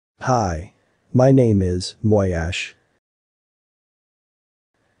Hi. My name is MOYASH.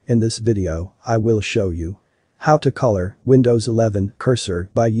 In this video, I will show you how to color Windows 11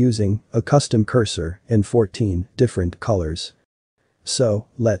 cursor by using a custom cursor in 14 different colors. So,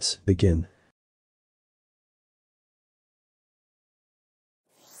 let's begin.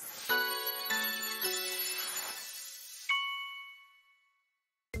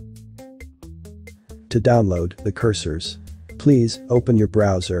 To download the cursors, please open your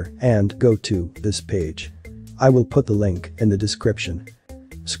browser and go to this page. I will put the link in the description.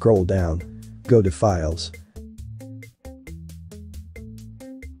 Scroll down. Go to Files.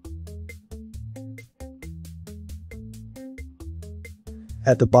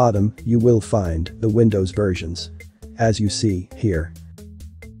 At the bottom, you will find the Windows versions, as you see here.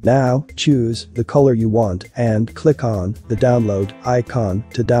 Now, choose the color you want and click on the download icon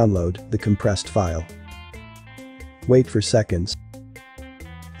to download the compressed file. Wait for seconds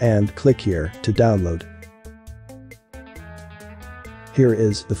and click here to download. Here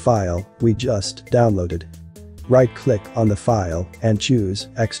is the file we just downloaded. Right-click on the file and choose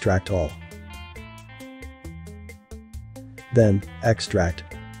Extract All. Then, Extract.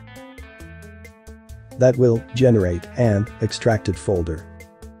 That will generate an extracted folder.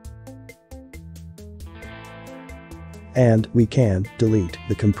 And we can delete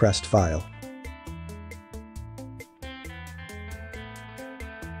the compressed file.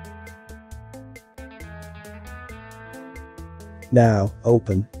 Now,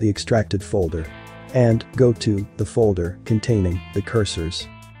 open the extracted folder and go to the folder containing the cursors.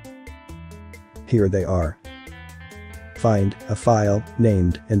 Here they are. Find a file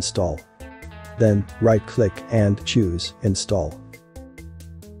named Install. Then, right-click and choose Install.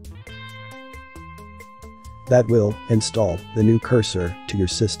 That will install the new cursor to your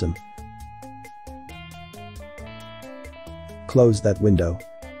system. Close that window.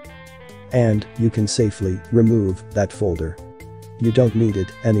 And you can safely remove that folder. You don't need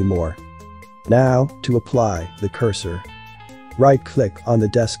it anymore. Now, to apply the cursor, right-click on the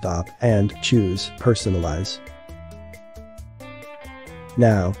desktop and choose Personalize.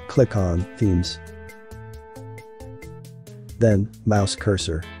 Now, click on Themes. Then, mouse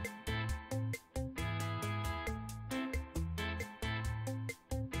cursor.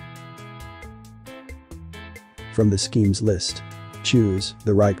 From the schemes list, choose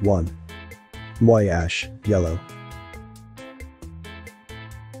the right one. MOYASH Yellow.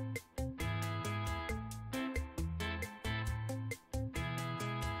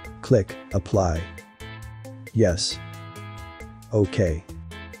 Click Apply. Yes. OK.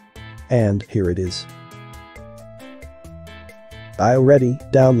 And here it is. I already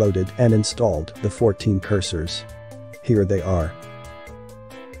downloaded and installed the 14 cursors. Here they are.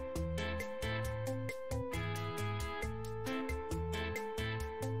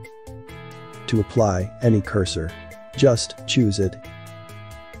 To apply any cursor, just choose it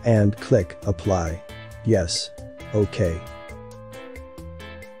and click Apply. Yes. OK.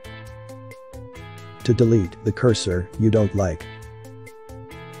 To delete the cursor you don't like,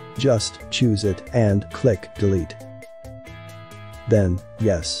 just choose it and click Delete. Then,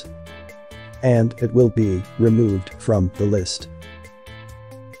 yes. And it will be removed from the list.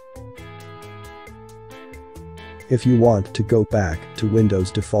 If you want to go back to Windows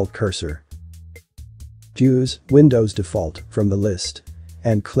default cursor, choose Windows Default from the list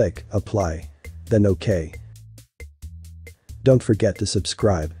and click Apply, then OK. Don't forget to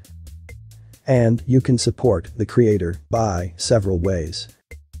subscribe. And you can support the creator by several ways.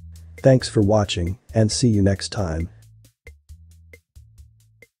 Thanks for watching and see you next time.